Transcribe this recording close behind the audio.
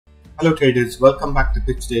Hello traders, welcome back to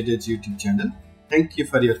PipsTraders YouTube channel. Thank you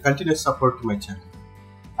for your continuous support to my channel.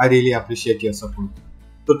 I really appreciate your support.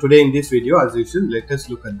 So today in this video, as usual, let us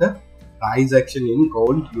look at the price action in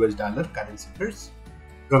gold US dollar currency pairs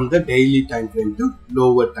from the daily time frame to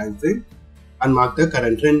lower time frame and mark the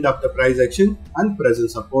current trend of the price action and present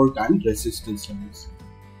support and resistance levels.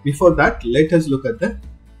 Before that, let us look at the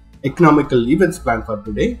economical events plan for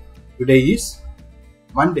today. Today is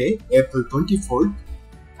Monday, April 24th.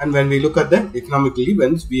 And when we look at the economical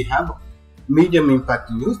events, we have medium impact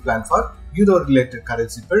news planned for euro-related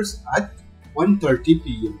currency pairs at 1:30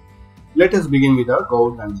 p.m. Let us begin with our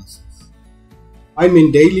gold analysis. I'm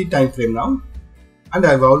in daily time frame now, and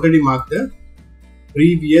I've already marked the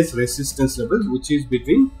previous resistance levels, which is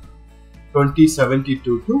between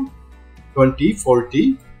 2072 to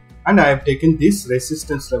 2040, and I have taken these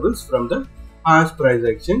resistance levels from the past price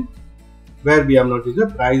action, where we have noticed the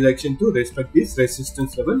price action to respect this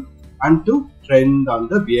resistance level and to trend on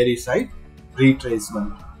the bearish side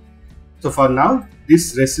retracement. So for now,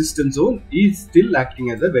 this resistance zone is still acting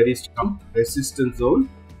as a very strong resistance zone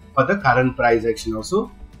for the current price action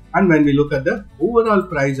also. And when we look at the overall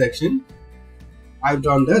price action, I've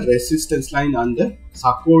drawn the resistance line and the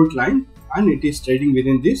support line, and it is trading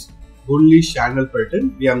within this bullish channel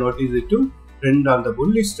pattern. We have noticed it to trend on the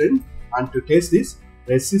bullish trend and to test this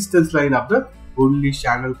resistance line of the bullish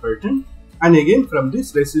channel pattern, and again from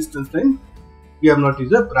this resistance line we have noticed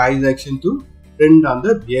the price action to trend on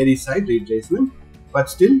the bearish side retracement, but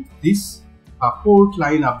still this support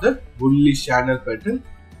line of the bullish channel pattern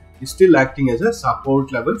is still acting as a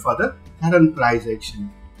support level for the current price action.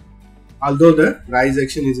 Although the price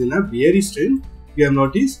action is in a bearish trend, we have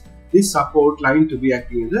noticed this support line to be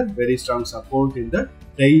acting as a very strong support in the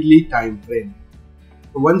daily time frame.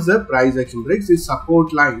 Once the price action breaks this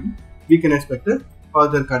support line, we can expect a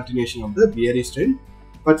further continuation of the bearish trend.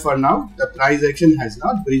 But for now, the price action has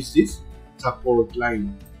not breached this support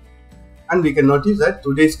line. And we can notice that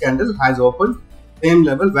today's candle has opened same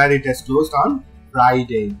level where it has closed on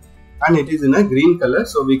Friday. And it is in a green color,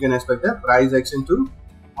 so we can expect the price action to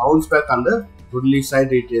bounce back on the bullish side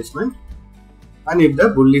retracement. And if the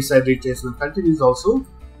bullish side retracement continues also,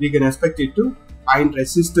 we can expect it to find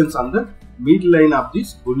resistance on the midline of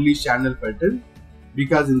this bullish channel pattern,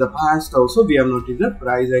 because in the past also we have noticed the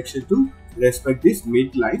price action to respect this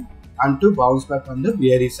midline and to bounce back on the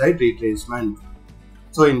bearish side retracement.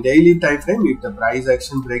 So in daily time frame, if the price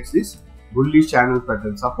action breaks this bullish channel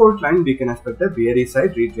pattern support line, we can expect the bearish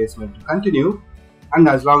side retracement to continue, and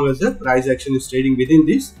as long as the price action is trading within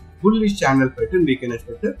this bullish channel pattern, we can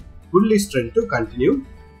expect the bullish trend to continue,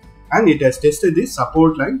 and it has tested this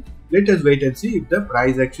support line. Let us wait and see if the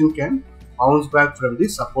price action can bounce back from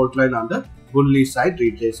this support line on the bullish side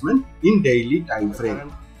retracement in daily time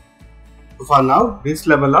frame. For now, this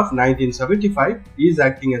level of 1975 is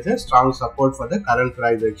acting as a strong support for the current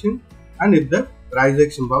price action, and if the price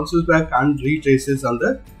action bounces back and retraces on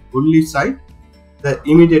the bullish side, the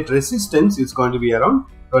immediate resistance is going to be around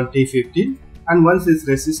 2015, and once this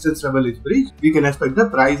resistance level is breached, we can expect the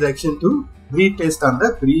price action to retest on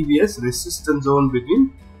the previous resistance zone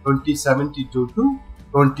between 2072 to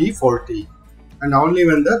 2040, and only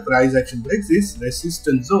when the price action breaks this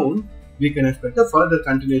resistance zone, we can expect a further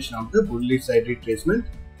continuation of the bullish side retracement.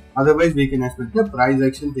 Otherwise, we can expect the price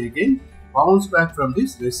action to again bounce back from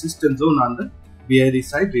this resistance zone on the bearish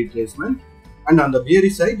side retracement, and on the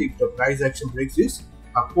bearish side, if the price action breaks this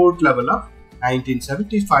support level of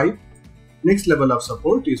 1975, next level of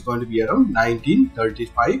support is going to be around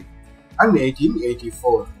 1935 and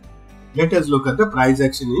 1884. Let us look at the price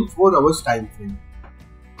action in 4 hours time frame.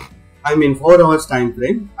 I'm in 4 hours time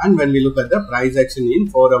frame, and when we look at the price action in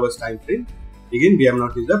 4 hours time frame, again we have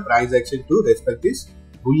noticed the price action to respect this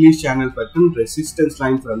bullish channel pattern resistance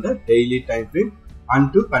line from the daily time frame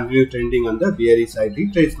and to continue trending on the bearish side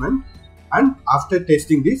retracement. And after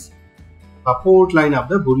testing this support line of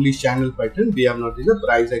the bullish channel pattern, we have noticed the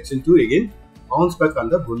price action to again bounce back on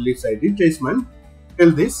the bullish side retracement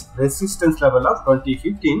till this resistance level of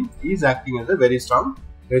 2015 is acting as a very strong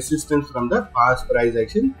resistance from the past price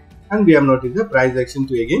action, and we have noticed the price action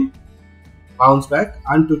to again bounce back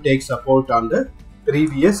and to take support on the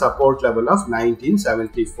previous support level of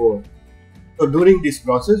 1974. So during this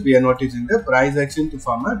process, we are noticing the price action to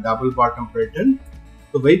form a double bottom pattern.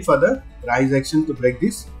 So wait for the price action to break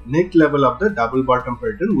this next level of the double bottom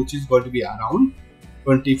pattern, which is going to be around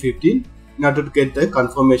 2015, in order to get the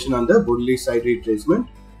confirmation on the bullish side retracement,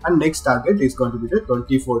 and next target is going to be the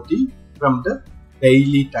 2040 from the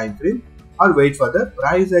daily time frame, or wait for the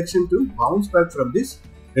price action to bounce back from this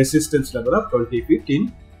resistance level of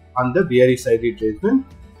 2015 on the bearish side retracement,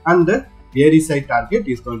 and the bearish side target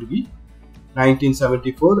is going to be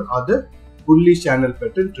 1974 or the bullish channel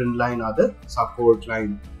pattern trend line or the support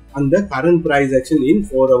line. And the current price action in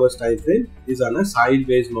 4 hours time frame is on a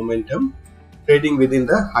sideways momentum, trading within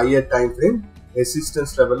the higher time frame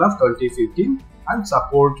resistance level of 2015 and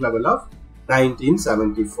support level of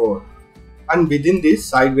 1974. And within this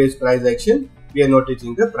sideways price action, we are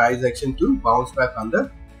noticing the price action to bounce back on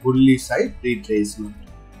the bullish side retracement.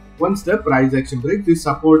 Once the price action breaks this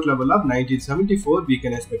support level of 1974, we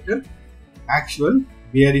can expect an actual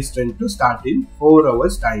bearish trend to start in 4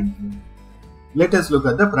 hours time frame. Let us look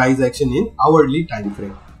at the price action in hourly time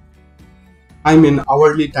frame. I'm in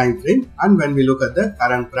hourly time frame, and when we look at the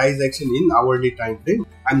current price action in hourly time frame,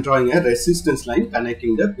 I'm drawing a resistance line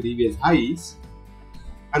connecting the previous highs.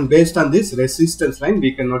 And based on this resistance line,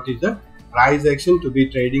 we can notice the price action to be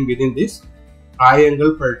trading within this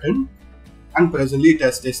triangle pattern, and presently it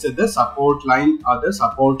has tested the support line or the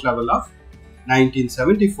support level of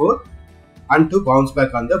 1974 and to bounce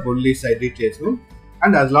back on the bullish side retracement.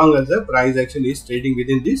 And as long as the price action is trading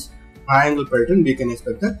within this triangle pattern, we can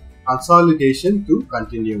expect the consolidation to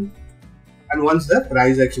continue. And once the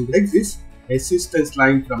price action breaks this resistance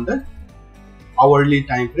line from the hourly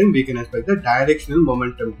time frame, we can expect the directional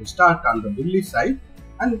momentum to start on the bullish side,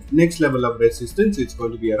 and next level of resistance is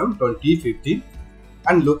going to be around 2015.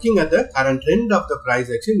 And looking at the current trend of the price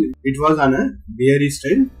action, it was on a bearish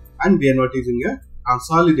trend and we are noticing a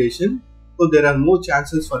consolidation. So there are more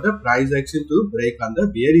chances for the price action to break on the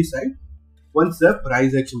bearish side. Once the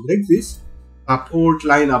price action breaks this support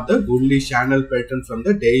line of the bullish channel pattern from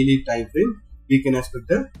the daily time frame, we can expect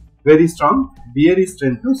a very strong bearish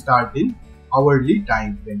trend to start in hourly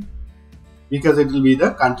time frame, because it will be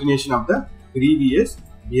the continuation of the previous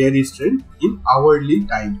bearish trend in hourly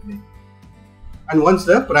time frame. And once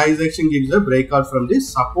the price action gives a breakout from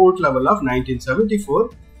this support level of 1974,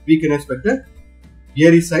 we can expect the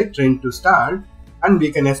bearish side trend to start, and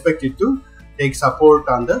we can expect it to take support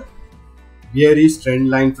on the bearish trend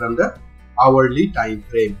line from the hourly time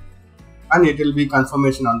frame, and it will be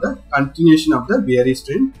confirmation on the continuation of the bearish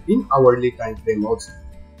trend in hourly time frame also.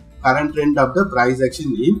 Current trend of the price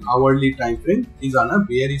action in hourly time frame is on a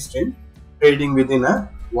bearish trend, trading within a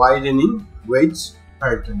widening wedge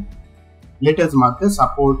pattern. Let us mark the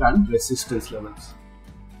support and resistance levels.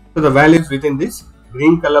 So the values within this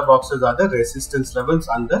green color boxes are the resistance levels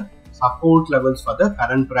and the support levels for the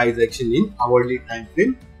current price action in hourly time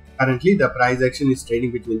frame. Currently the price action is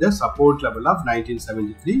trading between the support level of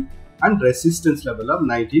 1973 and resistance level of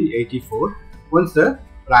 1984. Once the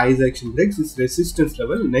price action breaks this resistance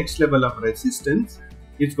level, next level of resistance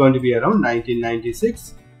is going to be around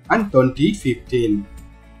 1996 and 2015.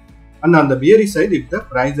 And on the bearish side, if the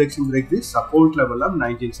price action breaks this support level of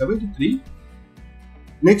 1973,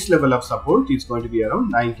 next level of support is going to be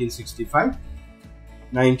around 1965,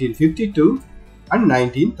 1952 and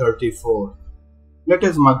 1934. Let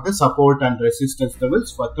us mark the support and resistance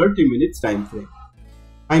levels for 30 minutes time frame.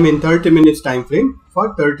 I'm in 30 minutes time frame.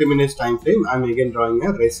 For 30 minutes time frame, I'm again drawing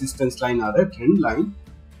a resistance line or a trend line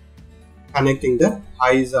connecting the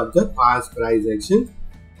highs of the past price action.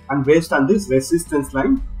 And based on this resistance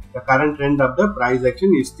line, the current trend of the price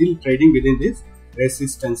action is still trading within this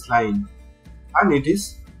resistance line, and it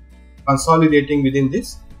is consolidating within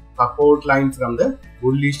this support line from the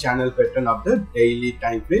bullish channel pattern of the daily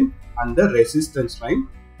time frame and the resistance line.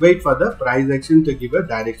 Wait for the price action to give a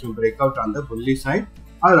directional breakout on the bullish side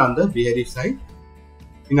or on the bearish side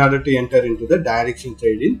in order to enter into the direction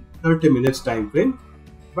trade in 30 minutes time frame.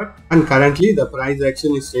 And currently the price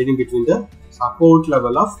action is trading between the support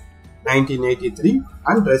level of 1983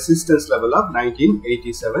 and resistance level of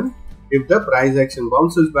 1987. If the price action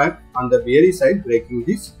bounces back on the bearish side, breaking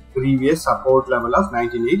this previous support level of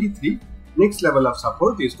 1983, next level of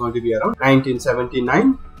support is going to be around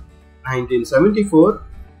 1979, 1974,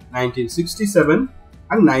 1967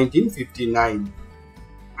 and 1959.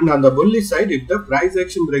 And on the bullish side, if the price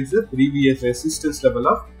action breaks the previous resistance level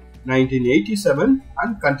of 1987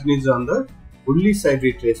 and continues on the bullish side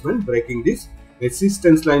retracement, breaking this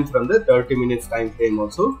resistance line from the 30 minutes time frame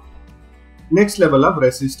also, next level of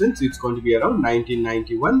resistance is going to be around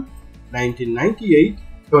 1991, 1998,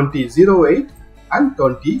 2008 and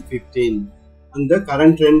 2015. And the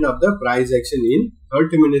current trend of the price action in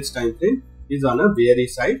 30 minutes time frame is on a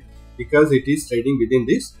bearish side, because it is trading within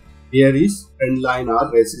this bearish trend line or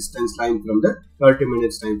resistance line from the 30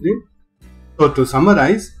 minutes time frame. So to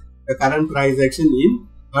summarize, the current price action in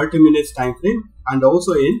 30 minutes time frame and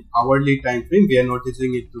also in hourly time frame, we are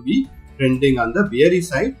noticing it to be trending on the bearish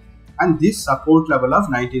side, and this support level of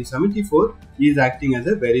 1974 is acting as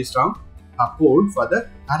a very strong support for the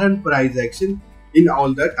current price action in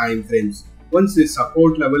all the time frames. Once this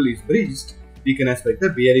support level is breached, we can expect the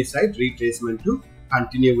bearish side retracement to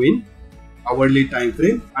continue in hourly time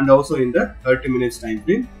frame and also in the 30 minutes time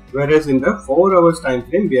frame. Whereas in the 4 hours time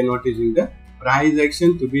frame, we are noticing the price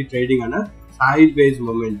action to be trading on a sideways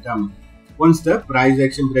momentum. Once the price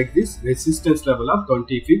action breaks this resistance level of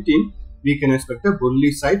 2015, we can expect a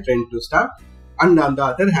bullish side trend to start. And on the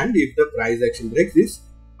other hand, if the price action breaks this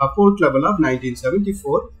support level of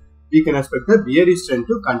 1974, we can expect the bearish trend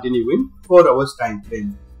to continue in 4 hours time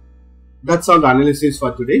frame. That's all the analysis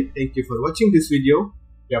for today. Thank you for watching this video.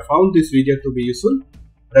 If you have found this video to be useful,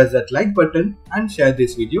 press that like button and share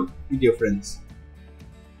this video with your friends.